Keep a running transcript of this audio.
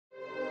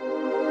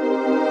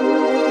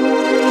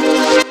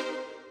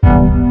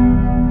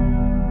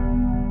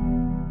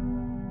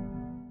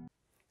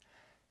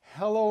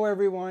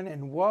everyone,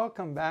 and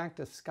welcome back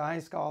to Sky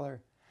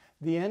Scholar.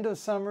 The end of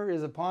summer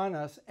is upon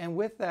us, and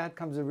with that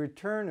comes a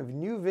return of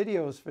new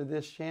videos for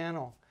this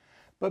channel.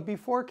 But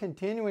before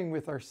continuing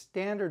with our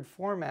standard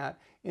format,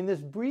 in this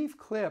brief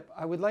clip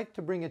I would like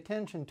to bring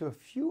attention to a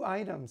few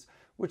items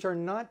which are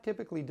not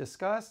typically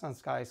discussed on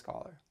Sky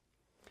Scholar.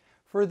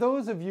 For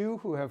those of you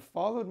who have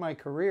followed my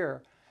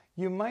career,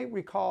 you might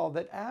recall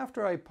that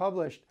after I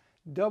published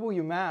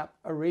WMAP,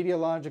 a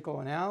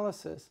radiological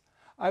analysis,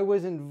 I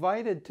was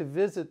invited to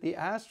visit the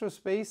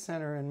Aerospace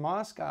Center in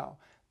Moscow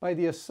by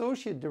the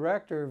Associate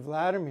Director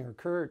Vladimir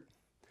Kurt.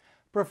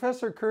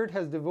 Professor Kurt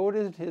has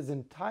devoted his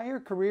entire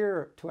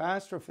career to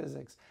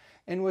astrophysics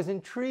and was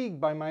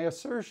intrigued by my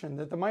assertion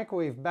that the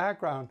microwave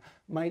background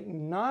might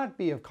not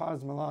be of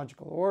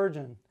cosmological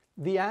origin.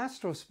 The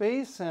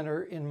Aerospace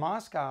Center in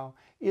Moscow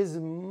is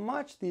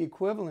much the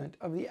equivalent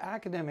of the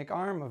academic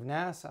arm of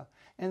NASA,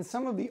 and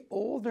some of the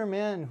older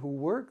men who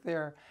work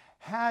there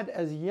had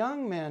as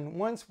young men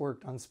once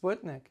worked on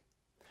Sputnik.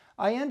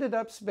 I ended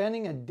up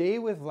spending a day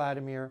with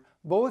Vladimir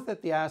both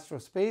at the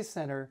Aerospace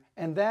Center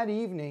and that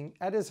evening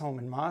at his home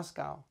in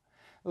Moscow.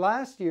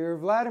 Last year,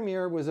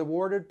 Vladimir was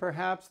awarded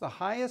perhaps the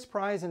highest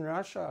prize in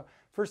Russia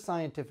for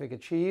scientific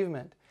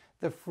achievement,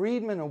 the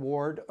Friedman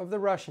Award of the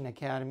Russian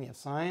Academy of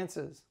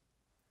Sciences.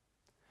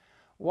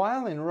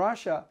 While in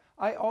Russia,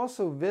 I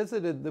also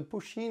visited the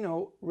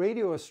Pushchino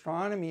Radio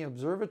Astronomy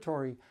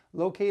Observatory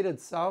located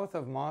south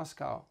of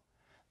Moscow.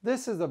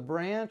 This is a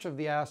branch of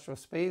the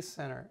Aerospace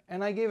Center,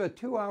 and I gave a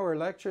 2-hour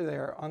lecture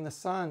there on the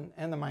sun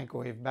and the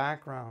microwave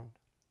background.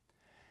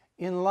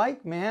 In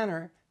like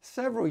manner,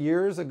 several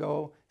years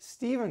ago,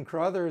 Stephen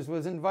Crothers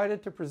was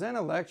invited to present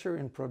a lecture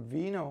in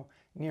Protvino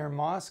near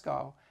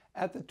Moscow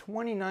at the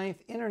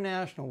 29th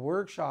International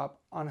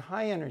Workshop on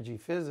High Energy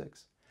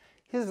Physics.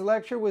 His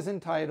lecture was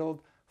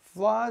entitled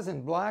Flaws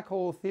in Black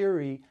Hole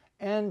Theory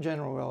and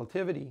General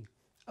Relativity.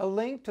 A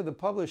link to the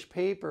published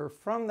paper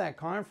from that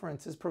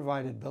conference is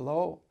provided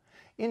below.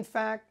 In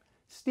fact,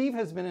 Steve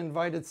has been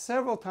invited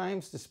several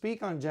times to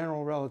speak on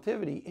general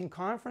relativity in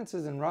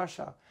conferences in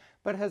Russia,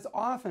 but has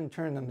often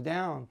turned them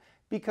down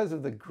because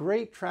of the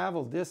great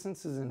travel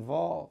distances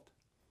involved.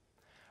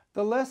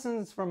 The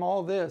lessons from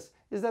all this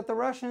is that the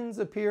Russians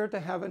appear to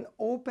have an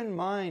open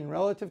mind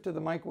relative to the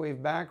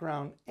microwave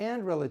background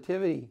and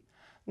relativity.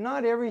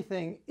 Not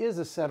everything is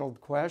a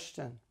settled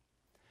question.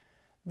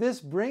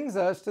 This brings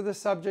us to the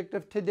subject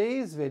of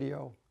today's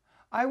video.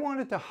 I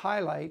wanted to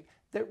highlight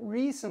that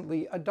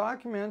recently a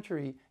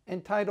documentary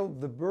entitled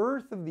The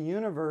Birth of the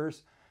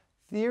Universe,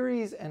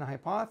 Theories and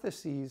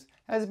Hypotheses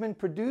has been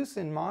produced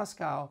in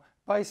Moscow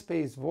by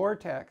Space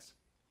Vortex.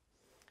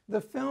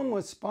 The film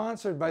was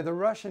sponsored by the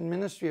Russian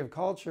Ministry of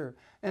Culture,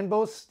 and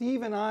both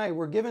Steve and I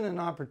were given an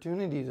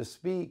opportunity to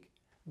speak.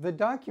 The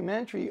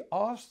documentary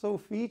also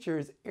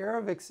features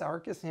Erevic's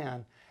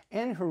Arcashan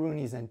and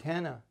Herouni's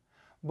antenna.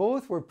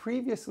 Both were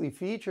previously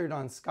featured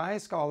on Sky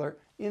Scholar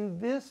in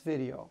this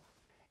video.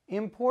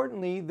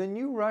 Importantly, the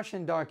new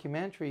Russian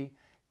documentary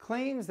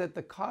claims that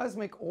the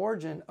cosmic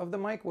origin of the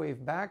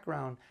microwave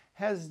background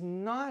has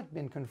not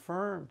been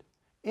confirmed.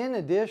 In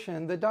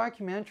addition, the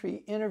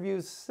documentary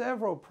interviews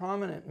several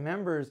prominent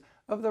members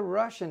of the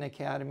Russian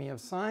Academy of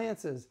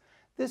Sciences.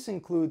 This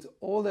includes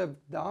Oleg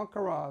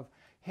Dalkarov,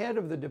 head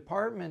of the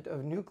Department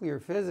of Nuclear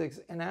Physics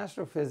and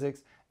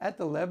Astrophysics at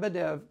the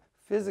Lebedev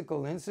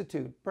Physical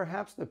Institute,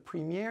 perhaps the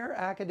premier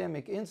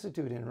academic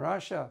institute in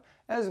Russia,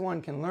 as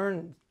one can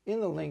learn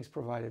in the links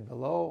provided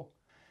below.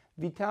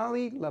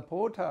 Vitaly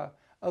Lopota,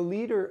 a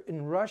leader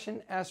in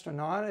Russian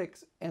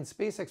astronautics and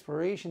space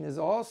exploration, is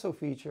also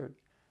featured.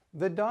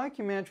 The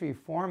documentary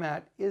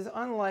format is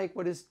unlike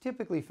what is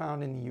typically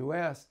found in the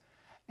US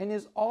and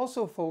is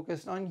also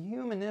focused on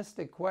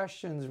humanistic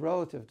questions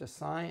relative to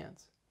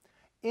science.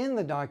 In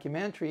the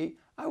documentary,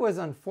 I was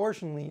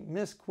unfortunately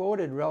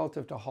misquoted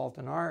relative to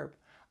Halton Arp.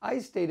 I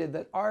stated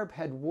that Arp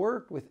had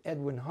worked with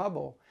Edwin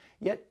Hubble,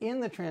 yet in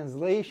the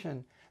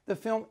translation, the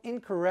film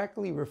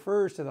incorrectly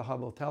refers to the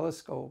Hubble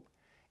telescope.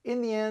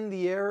 In the end,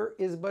 the error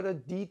is but a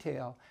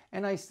detail,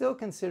 and I still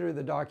consider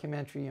the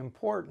documentary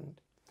important.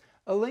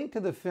 A link to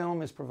the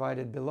film is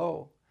provided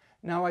below.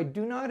 Now, I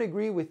do not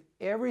agree with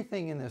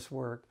everything in this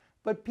work,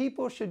 but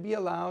people should be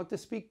allowed to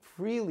speak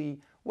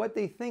freely what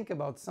they think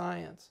about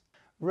science.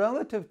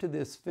 Relative to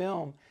this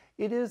film,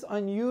 it is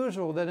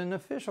unusual that an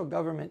official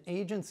government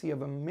agency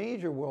of a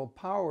major world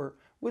power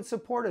would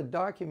support a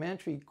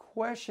documentary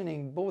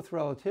questioning both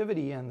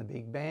relativity and the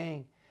Big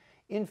Bang.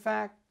 In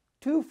fact,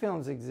 two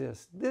films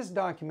exist, this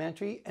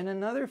documentary and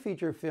another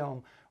feature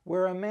film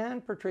where a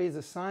man portrays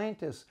a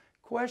scientist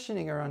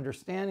questioning our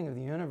understanding of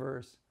the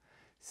universe.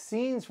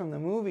 Scenes from the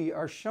movie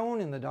are shown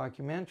in the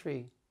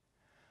documentary.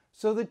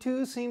 So the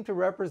two seem to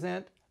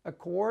represent a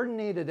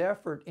coordinated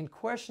effort in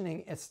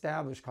questioning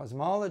established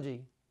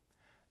cosmology.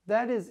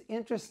 That is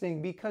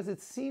interesting because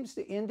it seems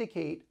to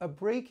indicate a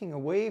breaking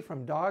away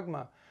from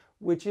dogma,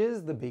 which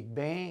is the Big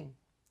Bang.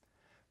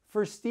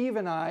 For Steve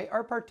and I,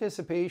 our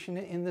participation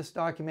in this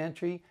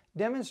documentary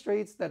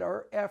demonstrates that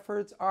our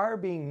efforts are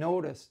being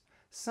noticed.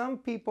 Some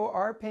people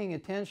are paying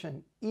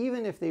attention,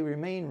 even if they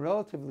remain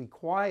relatively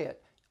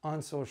quiet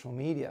on social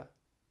media.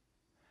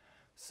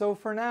 So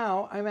for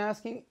now, I'm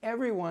asking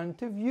everyone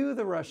to view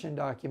the Russian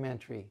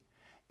documentary.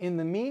 In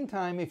the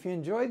meantime, if you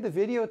enjoyed the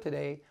video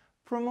today,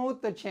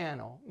 promote the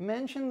channel,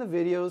 mention the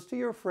videos to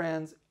your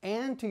friends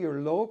and to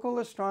your local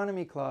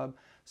astronomy club,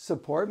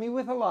 support me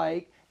with a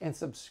like, and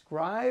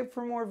subscribe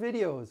for more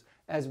videos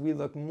as we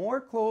look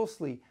more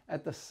closely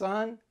at the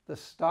sun, the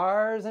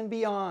stars, and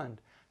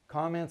beyond.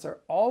 Comments are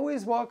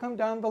always welcome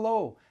down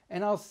below,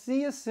 and I'll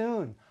see you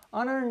soon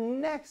on our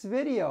next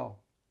video.